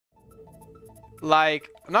Like,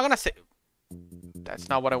 I'm not gonna say... That's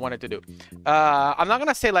not what I wanted to do. I'm not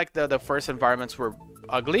gonna say like the first environments were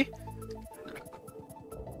ugly.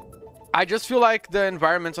 I just feel like the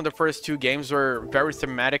environments on the first two games were very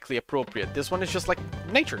thematically appropriate. This one is just like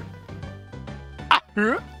nature.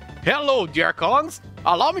 Hello, dear Kongs.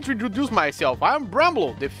 Allow me to introduce myself. I am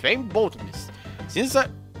Bramble, the famed botanist. Since I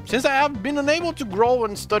have been unable to grow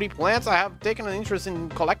and study plants, I have taken an interest in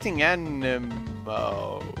collecting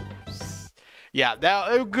animals. Yeah,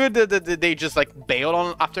 that good that they just like bailed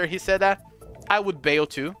on after he said that. I would bail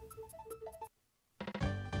too.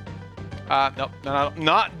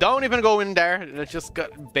 No, don't even go in there. Let's just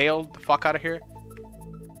bail the fuck out of here.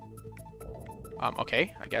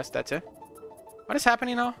 Okay, I guess that's it. What is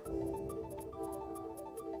happening now?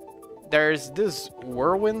 There's this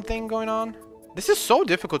whirlwind thing going on. This is so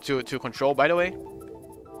difficult to control, by the way.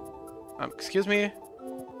 Excuse me.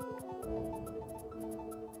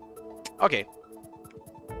 Okay.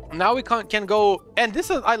 Now we can go, and this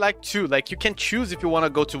is I like too. Like you can choose if you want to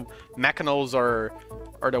go to Mechanos or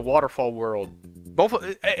the waterfall world. Both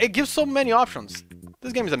it gives so many options.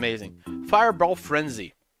 This game is amazing. Fireball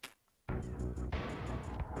Frenzy.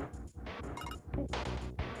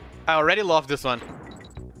 I already love this one.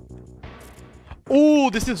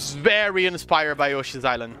 Ooh, this is very inspired by Yoshi's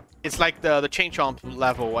Island. It's like the Chain Chomp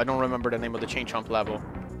level. I don't remember the name of the Chain Chomp level.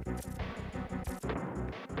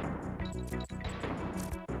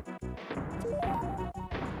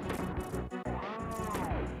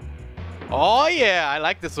 Oh yeah, I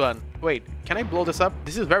like this one. Wait, can I blow this up?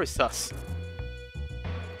 This is very sus.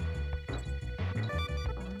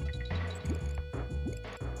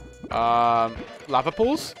 Lava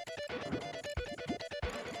pools?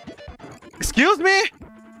 Excuse me?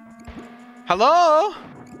 Hello?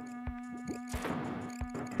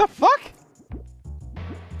 The fuck?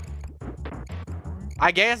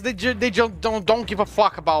 I guess they don't give a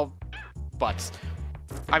fuck about butts.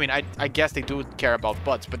 I mean, I guess they do care about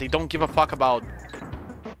butts, but they don't give a fuck about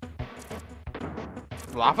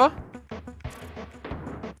lava?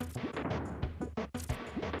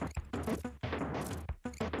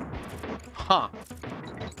 Huh.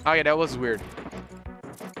 Okay, that was weird.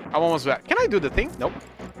 I'm almost back. Can I do the thing? Nope.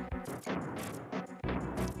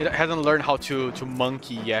 It hasn't learned how to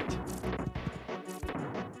monkey yet.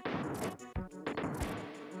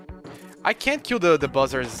 I can't kill the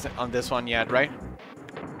buzzers on this one yet, right?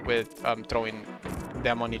 With throwing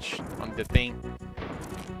them on the thing.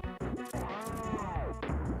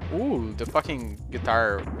 Ooh, the fucking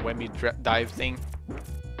guitar whammy dive thing.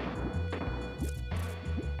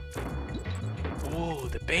 Ooh,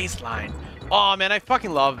 the bass line. Oh man, I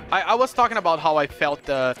fucking love. I was talking about how I felt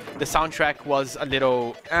the soundtrack was a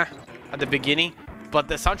little at the beginning, but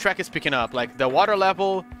the soundtrack is picking up. Like the water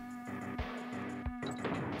level,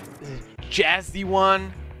 jazzy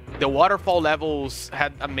one. The waterfall levels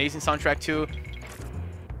had amazing soundtrack too.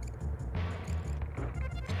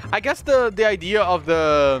 I guess the idea of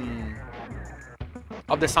the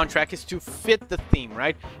soundtrack is to fit the theme,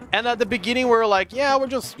 right? And at the beginning we're like, yeah, we're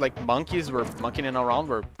just like monkeys, we're monkeying around,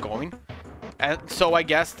 we're going. And so I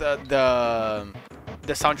guess the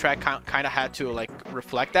soundtrack kind of had to like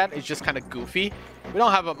reflect that. It's just kind of goofy. We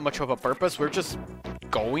don't have much of a purpose. We're just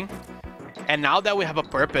going. And now that we have a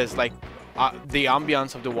purpose, like the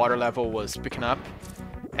ambience of the water level was picking up.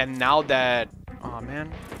 And now that, oh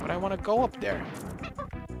man, but I want to go up there.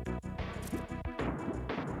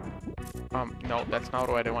 No, that's not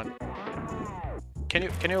what I want. Can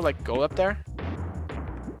you like go up there?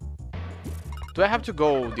 Do I have to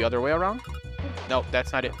go the other way around? No,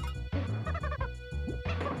 that's not it.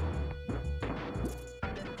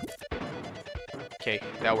 Okay,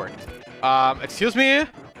 that worked. Excuse me?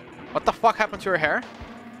 What the fuck happened to your hair?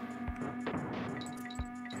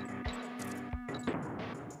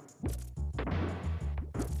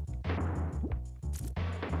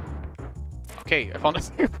 Okay, I found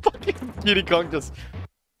this fucking Kitty Kong just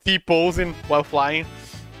T-posing while flying.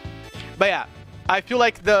 But yeah, I feel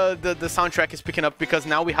like the soundtrack is picking up because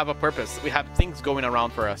now we have a purpose. We have things going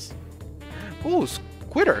around for us. Ooh,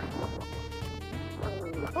 Squitter.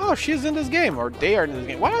 Oh, she's in this game, or they are in this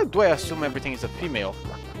game. Why do I assume everything is a female?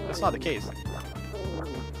 That's not the case.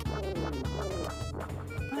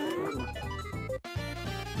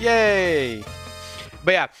 Yay!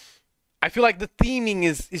 But yeah, I feel like the theming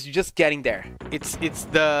is just getting there. It's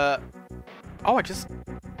the... Oh, I just...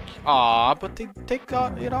 Aw, but they take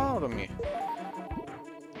it out of me.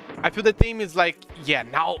 I feel the theme is like, yeah,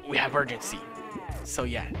 now we have urgency. So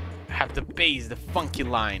yeah, have the bass, the funky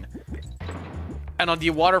line. And on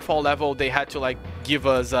the waterfall level, they had to like give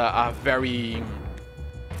us a very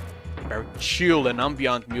very chill and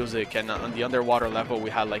ambient music, and on the underwater level we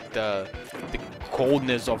had like the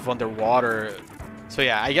coldness of underwater. So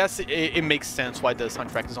yeah, I guess it makes sense why the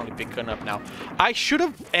soundtrack is only picking up now. I should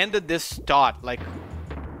have ended this thought like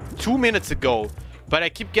 2 minutes ago, but I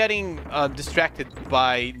keep getting distracted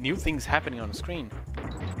by new things happening on the screen.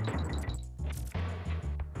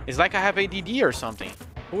 It's like I have ADD or something.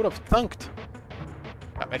 Who would have thunked?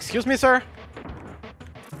 Excuse me, sir?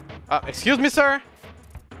 Excuse me, sir?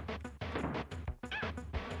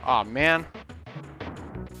 Aw, man.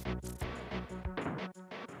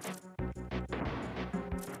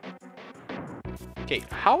 Okay,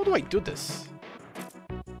 how do I do this?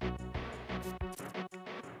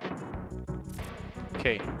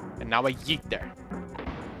 Okay, and now I yeet there.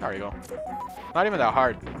 There we go. Not even that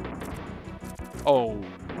hard. Oh,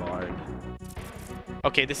 Lord.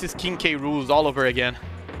 Okay, this is King K rules all over again.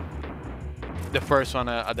 The first one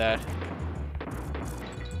of that.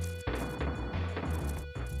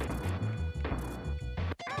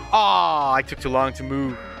 Oh, I took too long to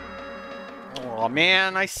move. Oh,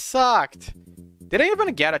 man, I sucked. Did I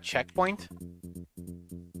even get a checkpoint?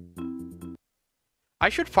 I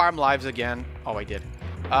should farm lives again. Oh, I did.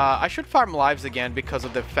 I should farm lives again because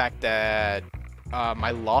of the fact that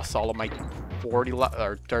I lost all of my 40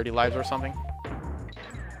 or 30 lives or something.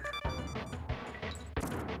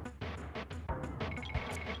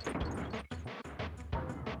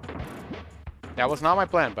 That was not my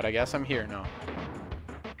plan, but I guess I'm here now.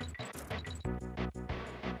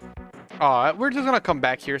 Oh, we're just gonna come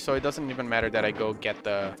back here, so it doesn't even matter that I go get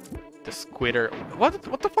the squitter.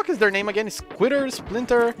 What the fuck is their name again? Squitter,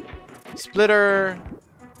 Splinter, Splitter,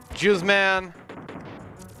 Juice Man,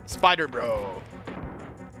 Spider Bro.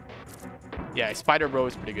 Yeah, Spider Bro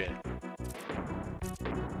is pretty good.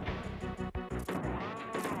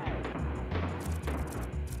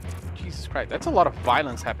 Jesus Christ, that's a lot of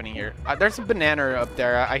violence happening here. There's a banana up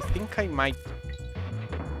there. I think I might...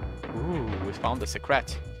 Ooh, we found the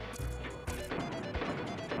secret.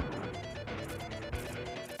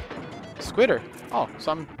 Squitter. Oh,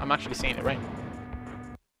 so I'm actually saying it right.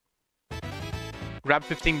 Grab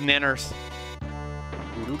 15 nanners.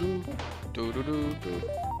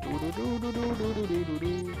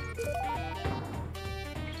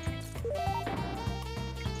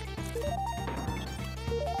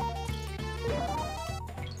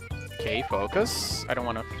 Okay, focus. I don't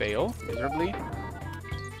want to fail miserably.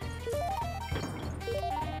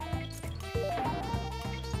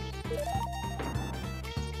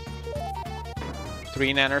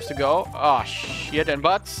 Three nanners to go. Oh, shit and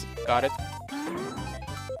butts. Got it.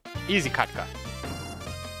 Easy Katka.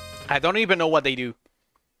 I don't even know what they do.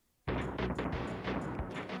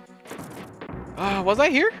 Was I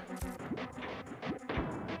here?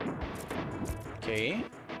 Okay.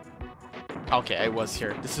 Okay, I was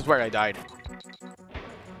here. This is where I died.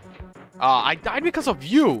 I died because of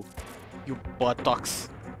you. You buttocks.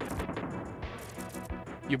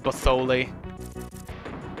 You bathole.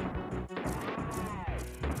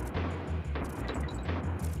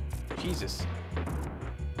 Jesus.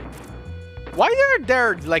 Why are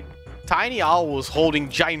there, like, tiny owls holding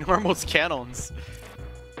ginormous cannons?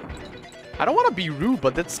 I don't want to be rude,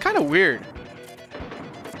 but that's kind of weird.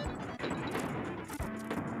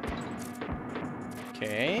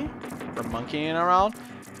 Okay. We're monkeying around.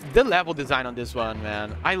 The level design on this one,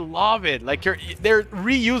 man. I love it. Like, they're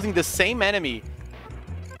reusing the same enemy.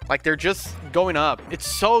 Like, they're just going up. It's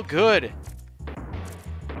so good.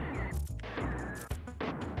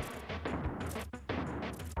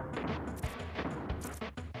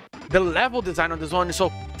 The level design on this one is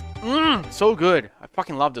so good. I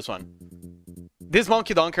fucking love this one. This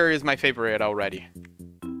Monkey Dunker is my favorite already.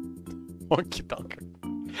 Monkey Dunker.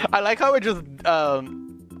 I like how I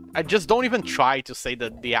just don't even try to say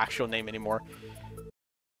the actual name anymore.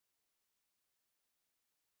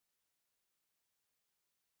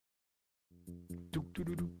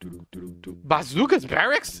 Bazooka's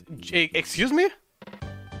barracks? Excuse me?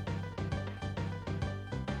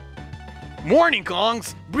 Morning,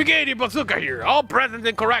 Kongs! Brigadier Bazooka here. All present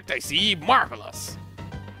and correct, I see. Marvelous.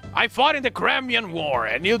 I fought in the Crimean War,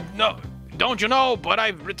 and you know... Don't you know, but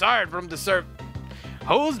I've retired from the service.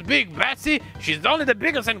 Who's Big Betsy? She's only the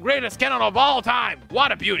biggest and greatest cannon of all time.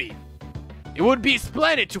 What a beauty. It would be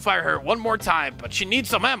splendid to fire her one more time, but she needs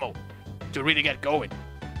some ammo to really get going.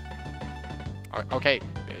 Okay.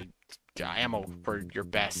 Ammo for your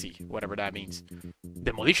Bessie, whatever that means.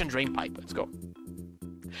 Demolition drain pipe. Let's go.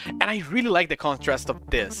 And I really like the contrast of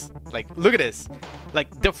this. Like, look at this.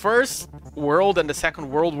 Like, the first world and the second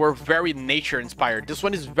world were very nature-inspired. This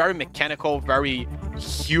one is very mechanical, very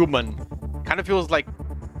human. Kind of feels like...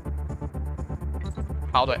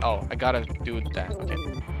 How do I... Oh, I gotta do that. Okay.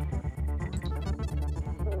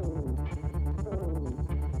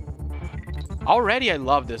 Already I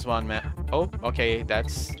love this one, man. Oh, okay,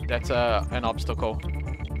 that's an obstacle.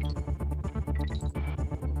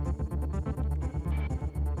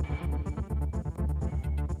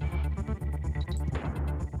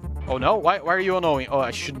 Oh no, why are you annoying? Oh,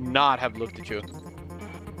 I should not have looked at you.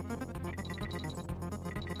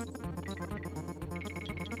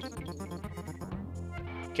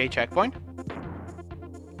 Okay, checkpoint.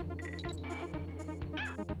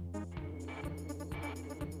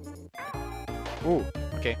 Ooh,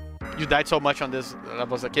 okay. You died so much on this when I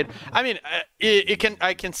was a kid. I mean,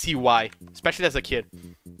 I can see why, especially as a kid.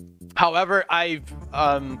 However, I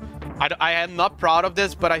am not proud of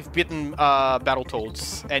this, but I've beaten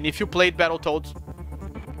Battletoads, and if you played Battletoads,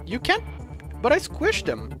 you can. But I squished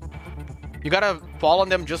them. You gotta fall on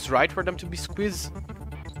them just right for them to be squeezed.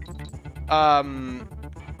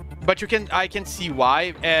 But I can see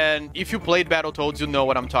why, and if you played Battletoads, you know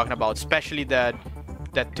what I'm talking about, especially that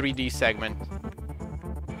 3D segment.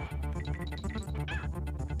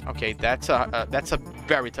 Okay, that's a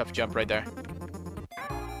very tough jump right there.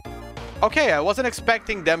 Okay, I wasn't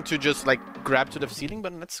expecting them to just like grab to the ceiling,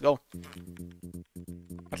 but let's go.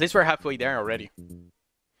 At least we're halfway there already.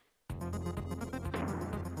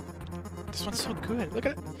 This one's so good. Look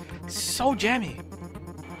at it. So jammy.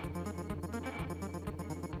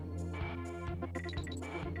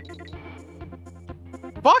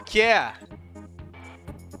 Fuck yeah!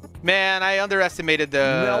 Man, I underestimated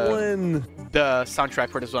the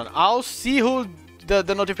soundtrack for this one. I'll see who the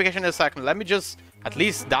notification in a second. Let me just at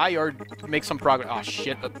least die or make some progress. Oh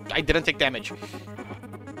shit, I didn't take damage.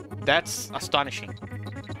 That's astonishing.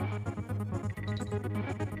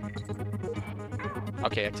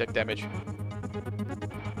 Okay, I took damage.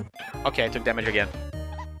 Okay, I took damage again.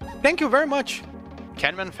 Thank you very much,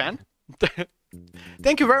 Canman fan.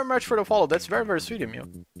 Thank you very much for the follow. That's very, very sweet of you.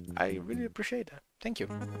 I really appreciate that. Thank you.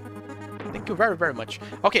 Thank you very, very much.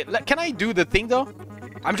 Okay, can I do the thing though?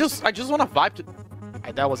 I just want to vibe to...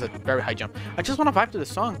 That was a very high jump. I just want to vibe to the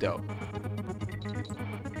song though.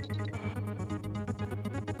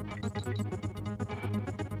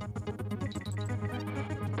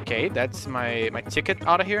 Okay, that's my ticket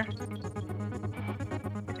out of here.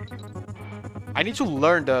 I need to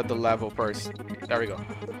learn the level first. There we go.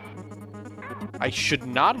 I should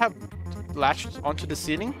not have latched onto the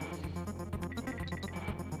ceiling.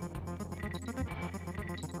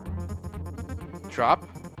 Drop.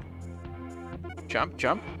 Jump,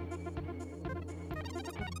 jump.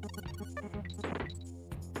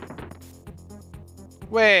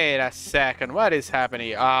 Wait a second, what is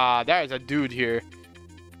happening? Ah, there's a dude here.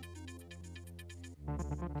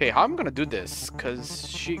 Okay, how am I gonna do this? Cause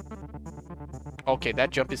she... Okay, that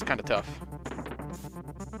jump is kind of tough.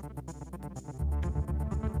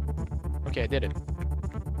 Okay, I did it.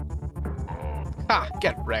 Ha!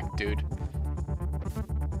 Get wrecked, dude.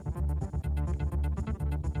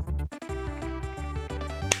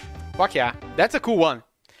 Fuck yeah, that's a cool one.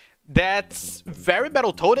 That's very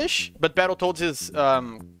Battletoadish, but Battletoads is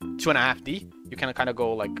 2.5D. You can kind of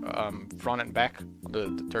go like front and back on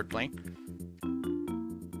the third plane.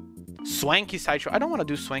 Swanky sideshow. I don't want to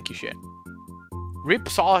do swanky shit. Rip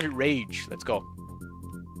Solid Rage. Let's go.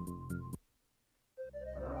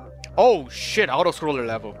 Oh shit, auto-scroller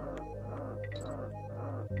level.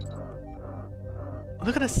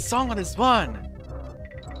 Look at the song on this one.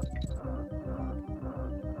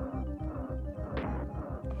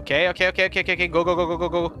 Okay,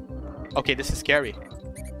 go. Okay, this is scary.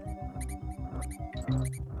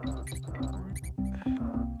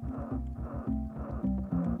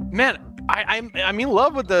 Man, I'm in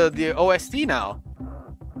love with the OST now.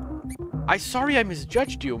 Sorry I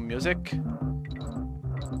misjudged you, music.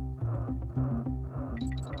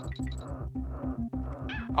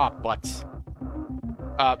 Ah, butts.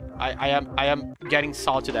 I am getting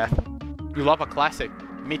sawed to death. You love a classic?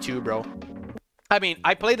 Me too, bro. I mean,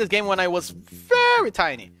 I played this game when I was very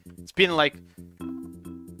tiny. It's been like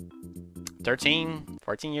 13,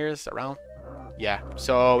 14 years around. Yeah,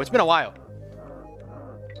 so it's been a while.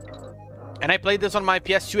 And I played this on my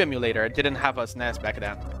PS2 emulator. I didn't have a SNES back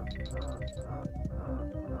then.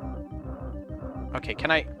 Okay,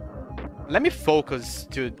 can I... Let me focus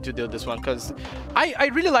to do this one, because I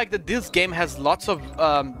really like that this game has lots of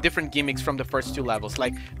different gimmicks from the first two levels.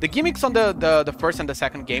 Like, the gimmicks on the first and the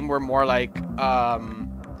second game were more like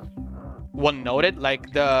one-noted. Like,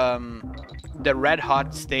 the red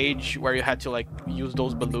hot stage where you had to, like, use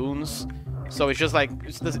those balloons. So it's just like,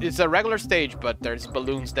 it's a regular stage, but there's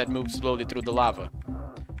balloons that move slowly through the lava.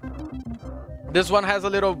 This one has a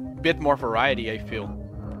little bit more variety, I feel.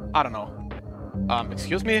 I don't know.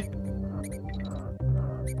 Excuse me?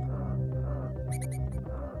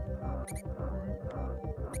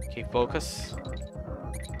 Okay, focus.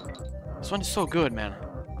 This one is so good, man.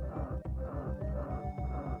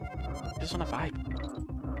 This one a vibe.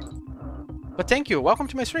 But thank you. Welcome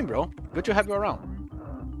to my stream, bro. Good to have you around.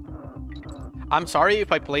 I'm sorry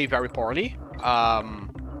if I play very poorly.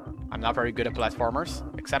 I'm not very good at platformers,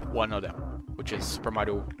 except one of them, which is Super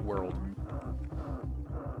Mario World.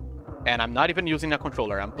 And I'm not even using a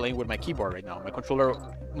controller. I'm playing with my keyboard right now. My controller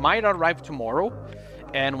might arrive tomorrow.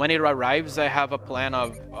 And when it arrives, I have a plan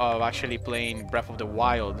of actually playing Breath of the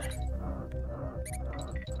Wild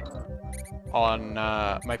on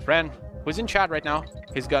my friend who's in chat right now.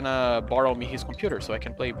 He's gonna borrow me his computer so I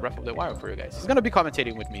can play Breath of the Wild for you guys. He's gonna be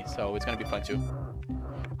commentating with me, so it's gonna be fun too.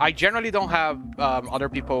 I generally don't have other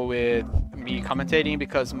people with me commentating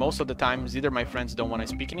because most of the times either my friends don't want to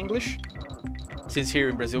speak in English, since here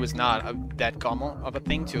in Brazil it's not that common of a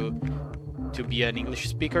thing to be an English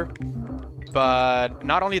speaker. But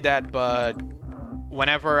not only that, but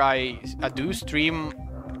whenever I do stream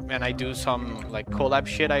and I do some like collab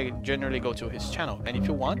shit, I generally go to his channel. And if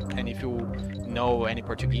you want, and if you know any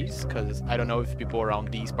Portuguese, because I don't know if people around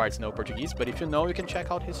these parts know Portuguese, but if you know, you can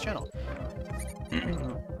check out his channel.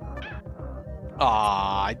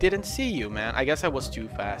 Aw, I didn't see you, man. I guess I was too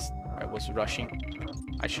fast. I was rushing.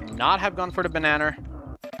 I should not have gone for the banana.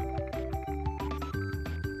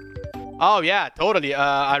 Oh yeah, totally.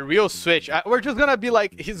 A real Switch. We're just gonna be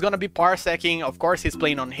like, he's gonna be parsecing. Of course, he's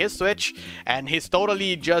playing on his Switch, and he's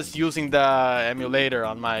totally just using the emulator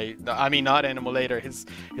on my. I mean, not an emulator. He's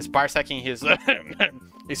parsecing his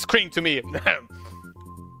his screen to me.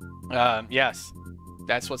 Yes,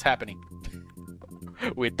 that's what's happening.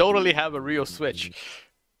 We totally have a real Switch.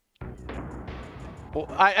 Well,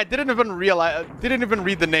 I didn't even realize. Didn't even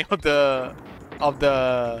read the name of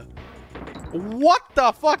the. What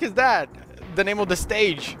the fuck is that? The name of the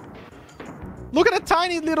stage. Look at a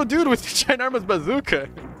tiny little dude with a ginormous bazooka.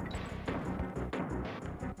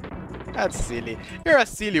 That's silly. You're a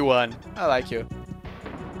silly one. I like you.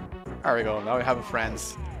 There we go. Now we have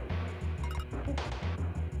friends.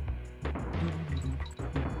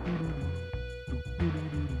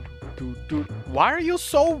 Why are you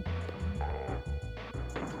so...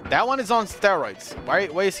 That one is on steroids.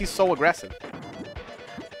 Why is he so aggressive?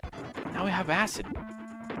 Now we have acid.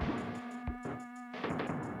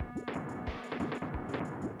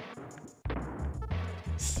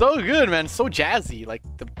 So good, man. So jazzy. Like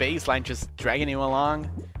the bass line just dragging him along.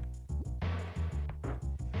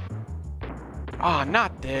 Ah,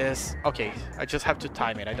 not this. Okay, I just have to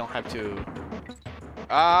time it. I don't have to...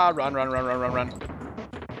 Ah, run.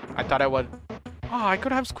 I thought I would... Oh, I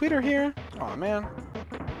could have Squeeter here. Oh, man.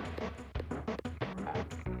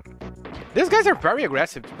 These guys are very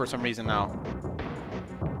aggressive for some reason now.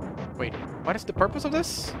 Wait, what is the purpose of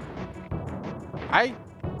this? Okay,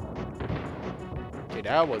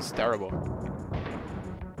 that was terrible.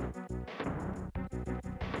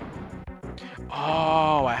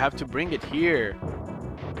 Oh, I have to bring it here.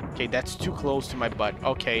 Okay, that's too close to my butt.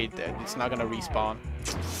 Okay, it's not gonna respawn.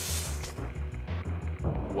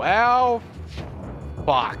 Well,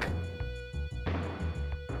 fuck.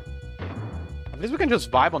 At least we can just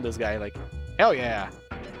vibe on this guy, like, hell yeah.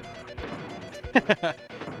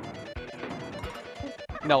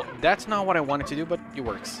 No, that's not what I wanted to do, but it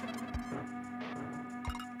works.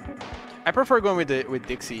 I prefer going with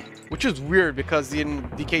Dixie, which is weird because in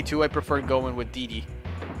DK2 I prefer going with Didi.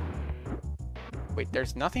 Wait,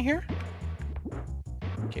 there's nothing here?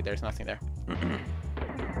 Okay, there's nothing there.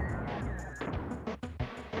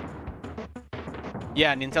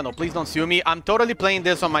 Yeah, Nintendo, please don't sue me. I'm totally playing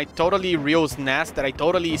this on my totally real SNES that I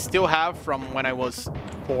totally still have from when I was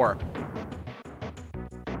 4.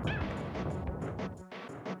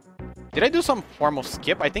 Did I do some form of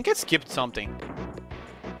skip? I think I skipped something.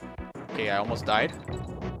 Okay, I almost died.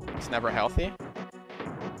 It's never healthy.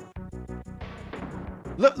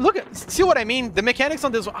 Look at, see what I mean? The mechanics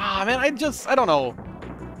on this one. Ah, man, I don't know.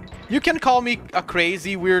 You can call me a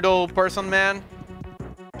crazy weirdo person, man.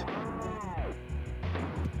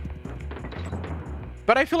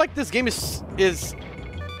 But I feel like this game is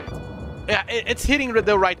yeah, it's hitting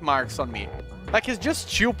the right marks on me. Like, it's just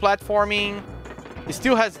chill platforming. It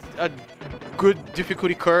still has a good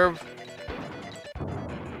difficulty curve.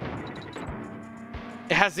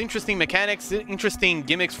 It has interesting mechanics, interesting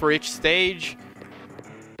gimmicks for each stage.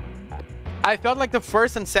 I felt like the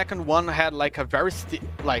first and second one had like a very steep,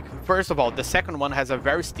 like, first of all, the second one has a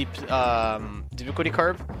very steep difficulty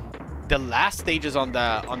curve. The last stages on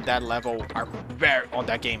that level are on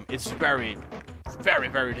that game, it's very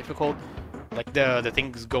difficult. Like the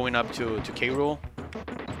things going up to K Rool.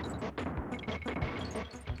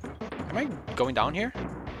 Am I going down here?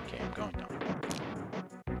 Okay, I'm going down.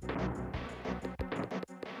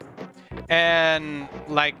 And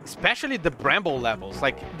like especially the Bramble levels,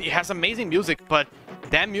 like it has amazing music, but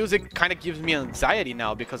that music kind of gives me anxiety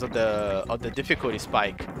now because of the difficulty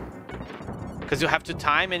spike. Because you have to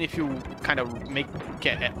time, and if you kind of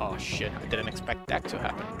oh shit, I didn't expect that to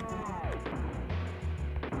happen.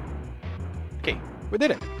 Okay, we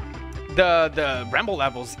did it. The Bramble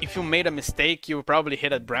levels, if you made a mistake, you would probably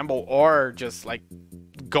hit a Bramble or just like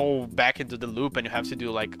go back into the loop and you have to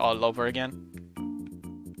do like all over again.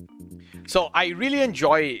 So I really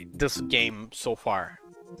enjoy this game so far,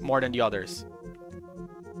 more than the others.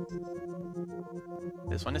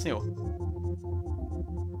 This one is new.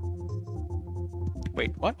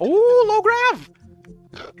 Wait, what? Oh, low grav!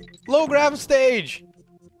 Low grav stage!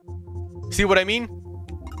 See what I mean?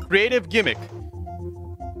 Creative gimmick.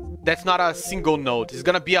 That's not a single note. It's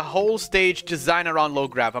gonna be a whole stage designed around low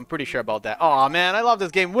grav. I'm pretty sure about that. Oh man, I love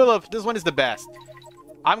this game. Willow, this one is the best.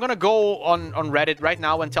 I'm gonna go on Reddit right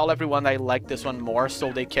now and tell everyone I like this one more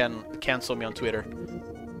so they can cancel me on Twitter.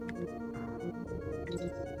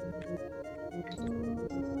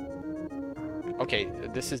 Okay,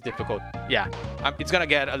 this is difficult. Yeah, it's gonna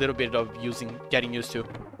get a little bit of getting used to.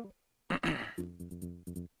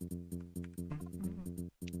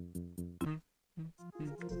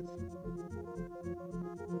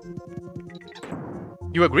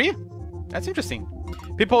 You agree? That's interesting.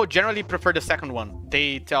 People generally prefer the second one.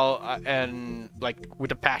 They tell and like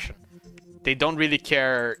with a passion. They don't really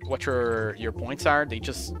care what your points are. They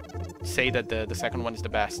just say that the second one is the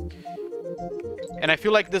best. And I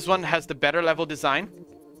feel like this one has the better level design.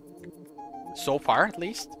 So far, at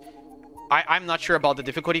least. I'm not sure about the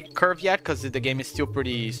difficulty curve yet, because the game is still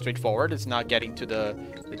pretty straightforward. It's not getting to the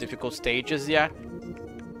difficult stages yet.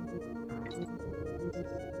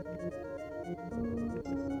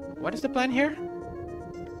 What is the plan here?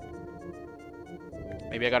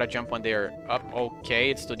 Maybe I gotta jump when they're up.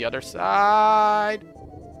 Okay, it's to the other side.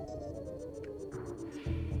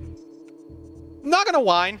 Not gonna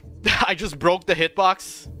whine. I just broke the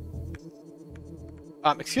hitbox.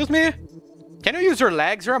 Excuse me? Can you use your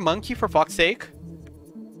legs? You're a monkey, for fuck's sake.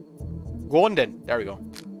 Go on then. There we go.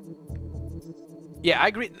 Yeah, I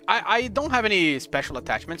agree. I don't have any special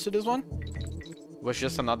attachments to this one. It was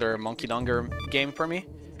just another Monkey Donger game for me.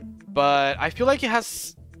 But I feel like it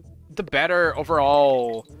has the better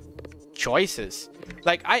overall choices.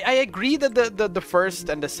 Like, I agree that the first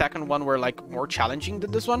and the second one were, like, more challenging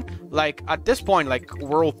than this one. Like, at this point, like,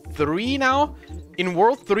 World 3 now, in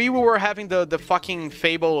World 3 we were having the fucking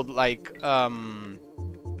fabled, like, what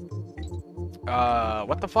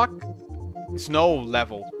the fuck? Snow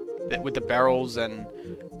level with the barrels and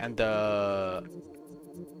the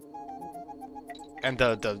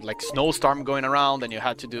like snowstorm going around, and you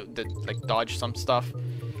had to do like dodge some stuff.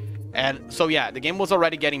 And so yeah, the game was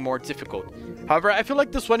already getting more difficult. However, I feel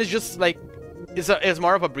like this one is just like is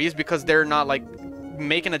more of a breeze because they're not like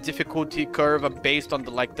making a difficulty curve based on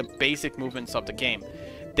the basic movements of the game.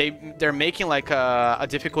 They're making like a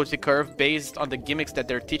difficulty curve based on the gimmicks that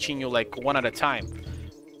they're teaching you like one at a time.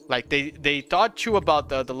 Like they taught you about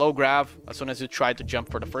the low grav as soon as you try to jump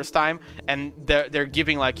for the first time, and they're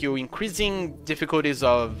giving like you increasing difficulties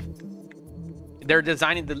of. They're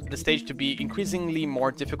designing the stage to be increasingly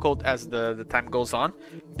more difficult as the time goes on,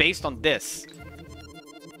 based on this,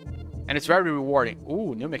 and it's very rewarding.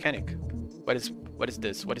 Ooh, new mechanic. What is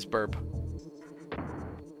this? What is burp?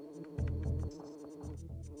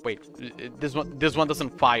 Wait, this one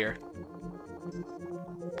doesn't fire.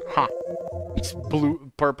 Huh. It's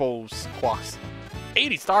blue, purple squawks.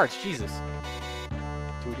 80 stars, Jesus.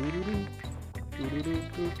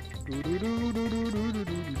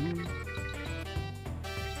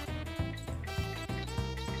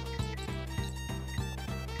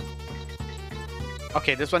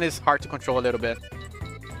 Okay, this one is hard to control a little bit.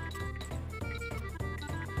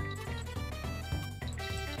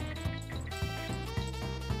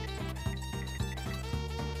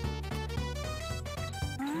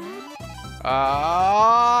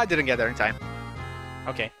 I didn't get there in time.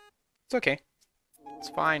 Okay. It's okay. It's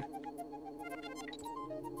fine.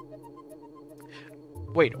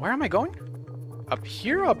 Wait, where am I going? Up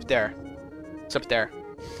here or up there? It's up there.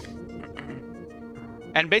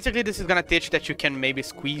 And basically this is gonna teach that you can maybe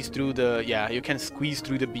squeeze through the... Yeah, you can squeeze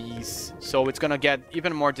through the bees. So it's gonna get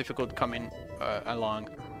even more difficult coming along.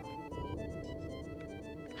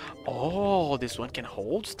 Oh, this one can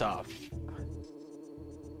hold stuff.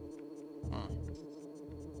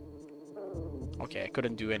 Okay, I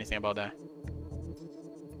couldn't do anything about that.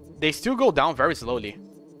 they still go down very slowly.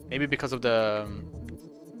 Maybe because of the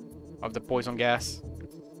poison gas.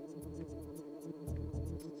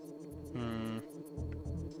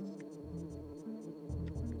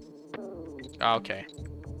 Okay.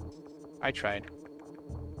 I tried.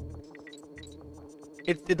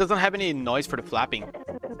 It doesn't have any noise for the flapping.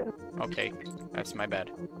 Okay, that's my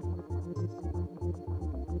bad.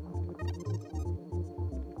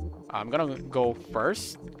 I'm gonna go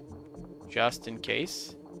first, just in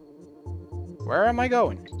case. Where am I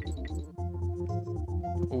going?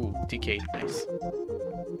 Ooh, TK, nice.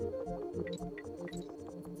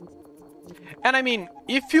 And I mean,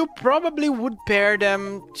 if you probably would pair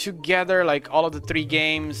them together, like all of the 3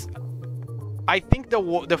 games, I think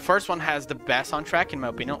the first one has the best soundtrack in my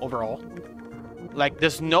opinion overall. Like,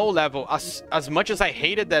 there's no level, as much as I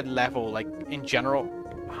hated that level, like in general.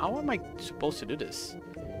 How am I supposed to do this?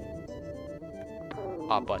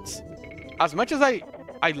 But as much as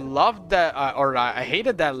I loved that, or I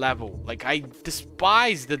hated that level, like I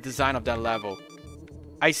despise the design of that level,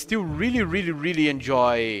 I still really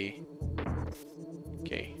enjoy.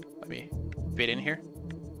 Okay, let me fit in here.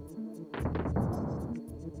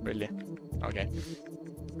 Really? Okay.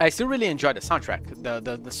 I still really enjoy the soundtrack.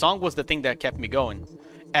 The song was the thing that kept me going.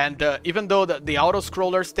 And even though the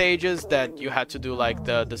auto-scroller stages that you had to do, like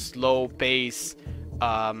the slow pace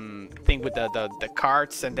thing with the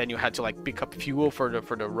carts, and then you had to like pick up fuel for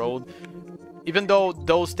the road, even though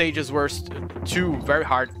those stages were too very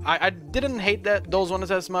hard, I didn't hate those ones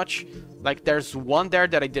as much. Like, there's one there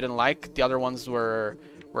that I didn't like. The other ones were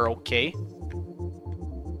okay.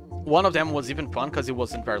 One of them was even fun because it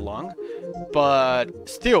wasn't very long, but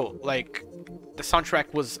still, like, the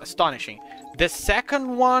soundtrack was astonishing. The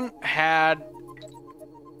second one had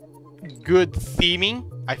good theming.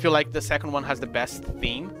 I feel like the second one has the best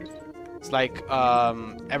theme. It's like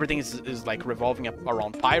everything is like revolving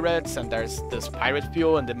around pirates, and there's this pirate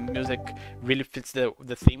feel, and the music really fits the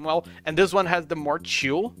theme well. And this one has the more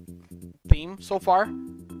chill theme so far.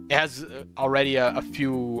 It has already a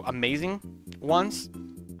few amazing ones,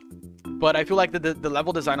 but I feel like the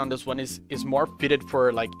level design on this one is more fitted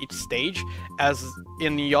for like each stage, as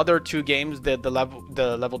in the other 2 games the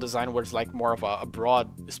level design was like more of a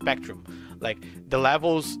broad spectrum. Like, the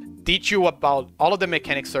levels teach you about all of the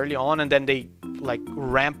mechanics early on, and then they like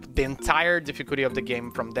ramp the entire difficulty of the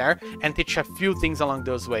game from there and teach a few things along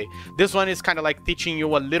those way. This one is kind of like teaching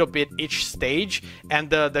you a little bit each stage, and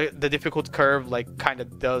the difficult curve like kind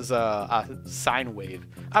of does a sine wave.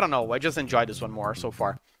 I don't know, I just enjoyed this one more so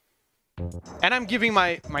far. And I'm giving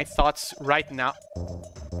my thoughts right now.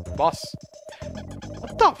 Boss,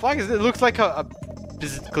 what the fuck is it? It looks like a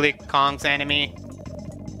click Kong's enemy.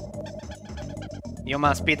 You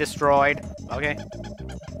must be destroyed. Okay.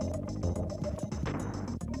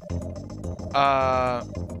 I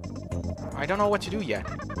don't know what to do yet.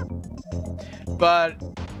 But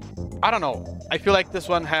I don't know. I feel like this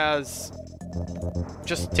one has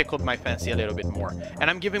just tickled my fancy a little bit more.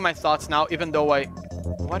 And I'm giving my thoughts now, even though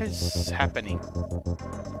what is happening?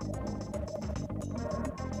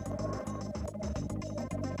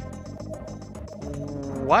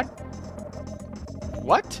 What?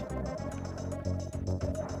 What?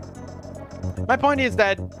 My point is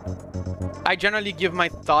that I generally give my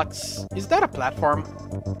thoughts... Is that a platform?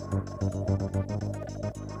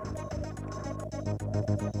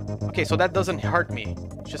 Okay, so that doesn't hurt me.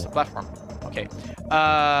 It's just a platform. Okay.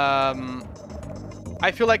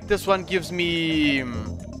 I feel like this one gives me...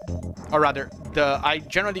 Or rather, I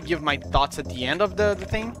generally give my thoughts at the end of the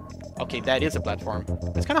thing. Okay, that is a platform.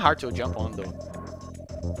 It's kind of hard to jump on, though.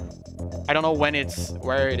 I don't know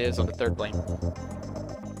where it is on the 3rd plane.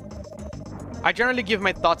 I generally give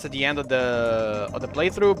my thoughts at the end of the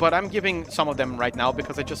playthrough, but I'm giving some of them right now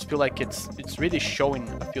because I just feel like it's really showing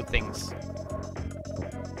a few things.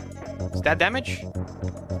 Is that damage?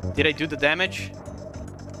 Did I do the damage?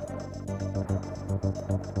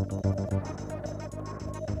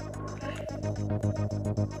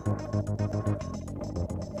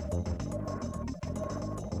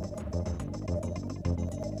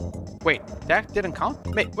 Wait, that didn't count?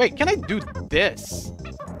 Wait, can I do this?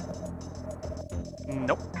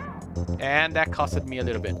 Nope. And that costed me a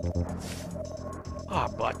little bit. Ah,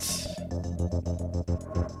 oh, but...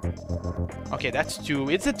 Okay, that's 2.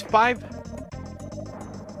 Is it 5?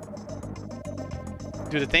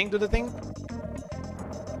 Do the thing, do the thing.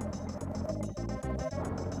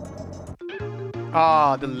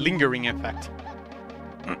 Ah, the lingering effect.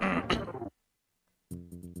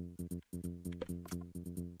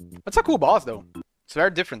 That's a cool boss, though. It's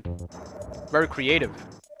very different. Very creative.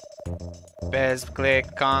 Biz,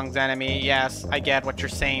 click, Kong's enemy. Yes, I get what you're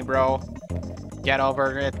saying, bro. Get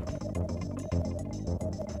over it.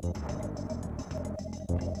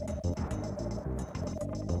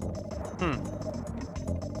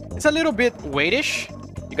 It's a little bit waitish.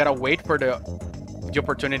 You gotta wait for the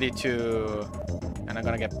opportunity to... And I'm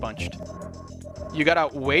gonna get punched. You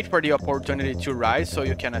gotta wait for the opportunity to rise so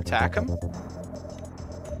you can attack him.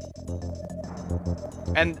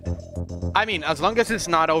 And, I mean, as long as it's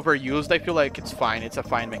not overused, I feel like it's fine. It's a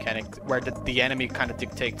fine mechanic where the enemy kind of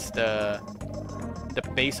dictates the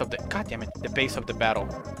pace of the... God damn it, the pace of the battle.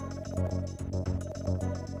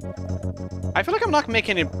 I feel like I'm not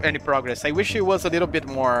making any progress. I wish it was a little bit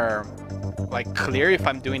more, like, clear if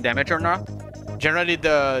I'm doing damage or not. Generally,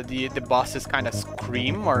 the bosses kind of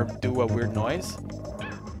scream or do a weird noise.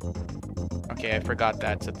 Okay, I forgot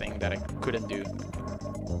that's a thing that I couldn't do.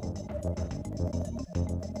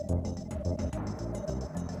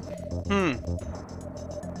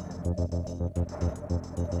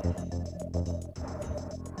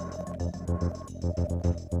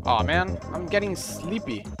 Oh man, I'm getting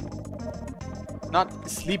sleepy. Not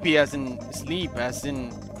sleepy as in sleep, as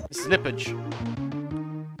in slippage.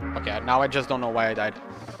 Okay, now I just don't know why I died.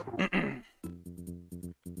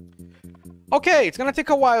 Okay, it's gonna take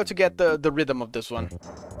a while to get the rhythm of this one.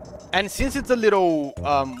 And since it's a little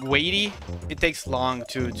weighty, it takes long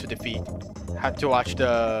to defeat. Had to watch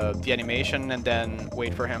the animation and then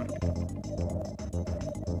wait for him.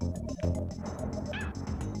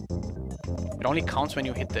 It only counts when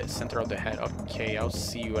you hit the center of the head. Okay, I'll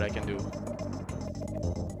see what I can do.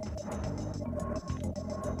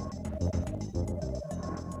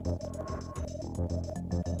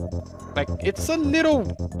 Like, it's a little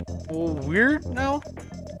weird now.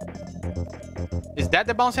 Is that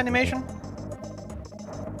the bounce animation?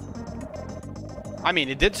 I mean,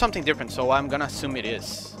 it did something different, so I'm gonna assume it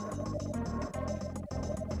is.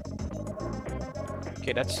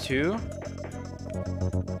 Okay, that's 2.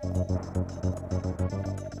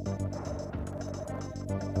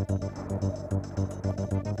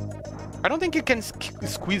 I don't think it can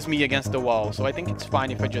squeeze me against the wall, so I think it's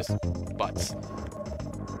fine if I just butts.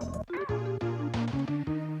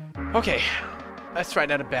 Okay, let's try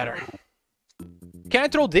that better. Can I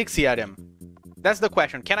throw Dixie at him? That's the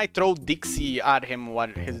question. Can I throw Dixie at him while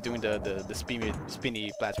he's doing the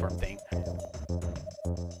spinny platform thing?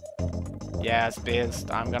 Yes, Beast,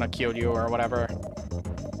 I'm gonna kill you or whatever.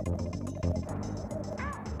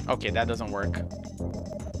 Okay, that doesn't work.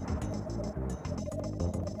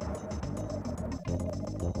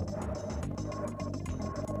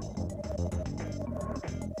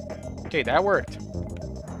 Okay, that worked.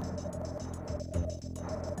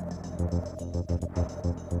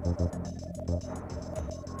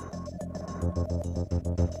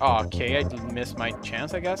 Okay, I missed my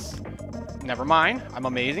chance, I guess. Never mind, I'm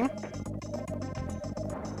amazing.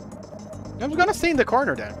 I'm gonna stay in the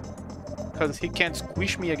corner then, because he can't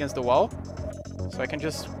squish me against the wall. So I can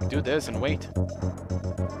just do this and wait.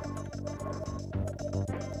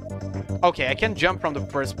 Okay, I can jump from the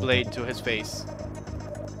first blade to his face.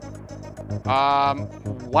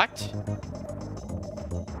 What?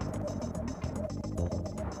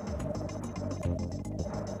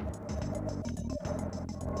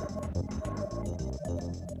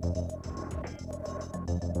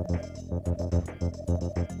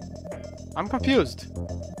 I'm confused.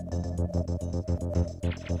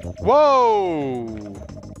 Whoa!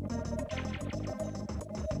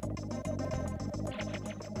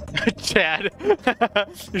 Chad.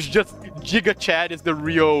 It's just Giga Chad is the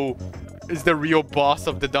real boss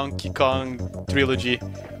of the Donkey Kong trilogy.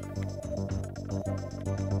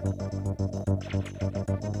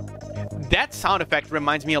 That sound effect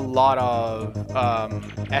reminds me a lot of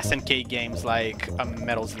SNK games like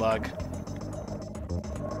Metal Slug.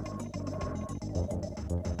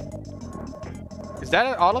 Is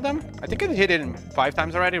that all of them? I think I hit it 5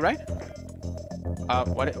 times already, right?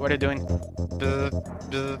 What are you doing?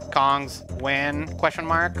 Kongs win? Question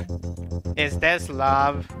mark. Is this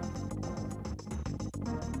love?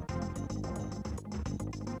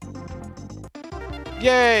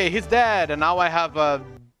 Yay, he's dead, and now I have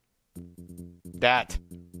that.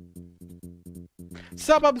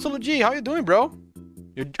 Sup, Absolute G, how you doing, bro?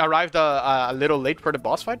 You arrived a little late for the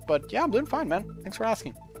boss fight, but yeah, I'm doing fine, man. Thanks for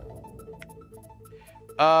asking.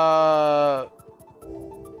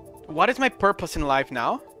 What is my purpose in life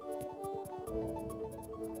now?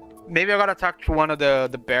 Maybe I gotta talk to one of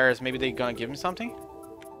the bears. Maybe they're gonna give me something.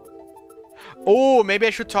 Oh, maybe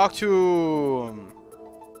I should talk to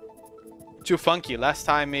Funky. Last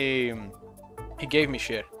time he gave me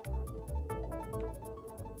shit.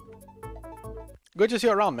 Good to see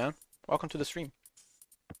you around, man. Welcome to the stream.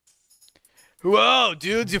 Whoa,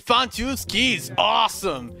 dudes, you found 2 skis.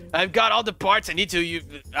 Awesome. I've got all the parts I need to.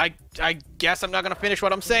 I guess I'm not gonna finish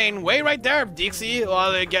what I'm saying. Wait right there, Dixie,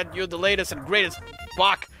 while I get you the latest and greatest.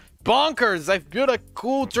 Fuck. Bonkers! I've built a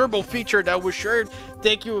cool turbo feature that will sure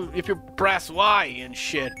take you if you press Y and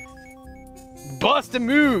shit. Bust a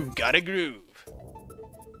move, got a groove.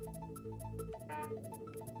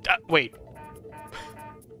 Wait.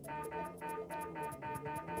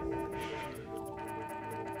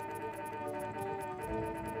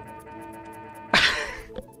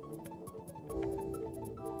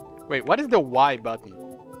 Wait, what is the Y button?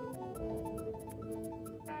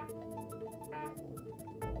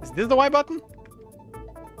 Is this the Y button?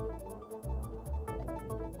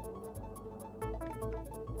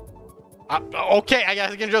 Okay, I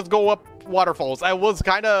guess I can just go up waterfalls. I was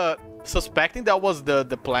kind of suspecting that was the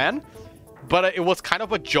plan, but it was kind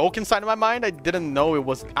of a joke inside of my mind. I didn't know it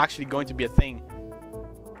was actually going to be a thing.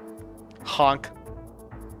 Honk.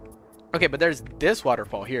 Okay, but there's this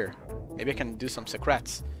waterfall here. Maybe I can do some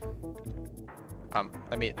secrets.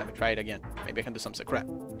 Let me try it again. Maybe I can do some secret.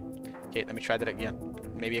 Okay, let me try that again.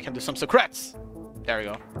 Maybe I can do some secrets. There we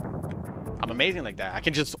go. I'm amazing like that. I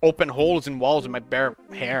can just open holes in walls with my bare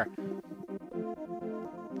hair.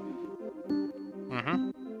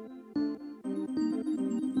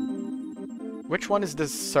 Which one is the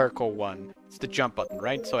circle one? It's the jump button,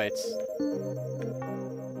 right? So it's...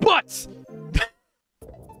 But!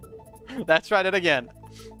 Let's try that again.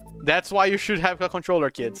 That's why you should have a controller,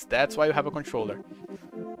 kids. That's why you have a controller.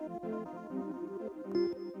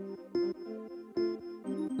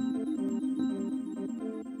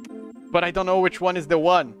 But I don't know which one is the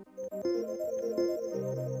one.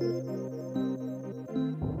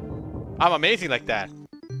 I'm amazing like that.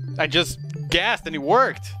 I just guessed and it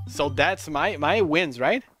worked. So that's my wins,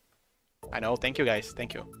 right? I know. Thank you, guys.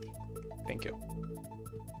 Thank you. Thank you.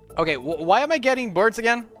 Okay, why am I getting birds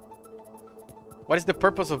again? What is the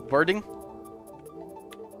purpose of birding?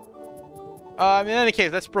 In any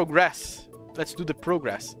case, let's progress. Let's do the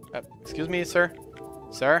progress. Excuse me, sir.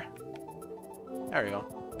 Sir? There we go.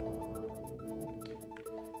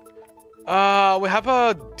 We have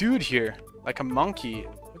a dude here. Like a monkey.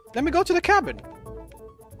 Let me go to the cabin.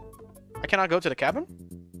 I cannot go to the cabin?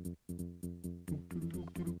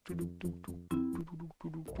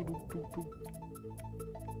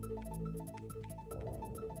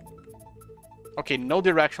 Okay, no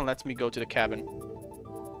direction lets me go to the cabin.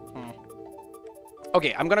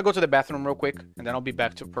 Okay, I'm gonna go to the bathroom real quick, and then I'll be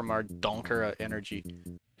back from our donker energy.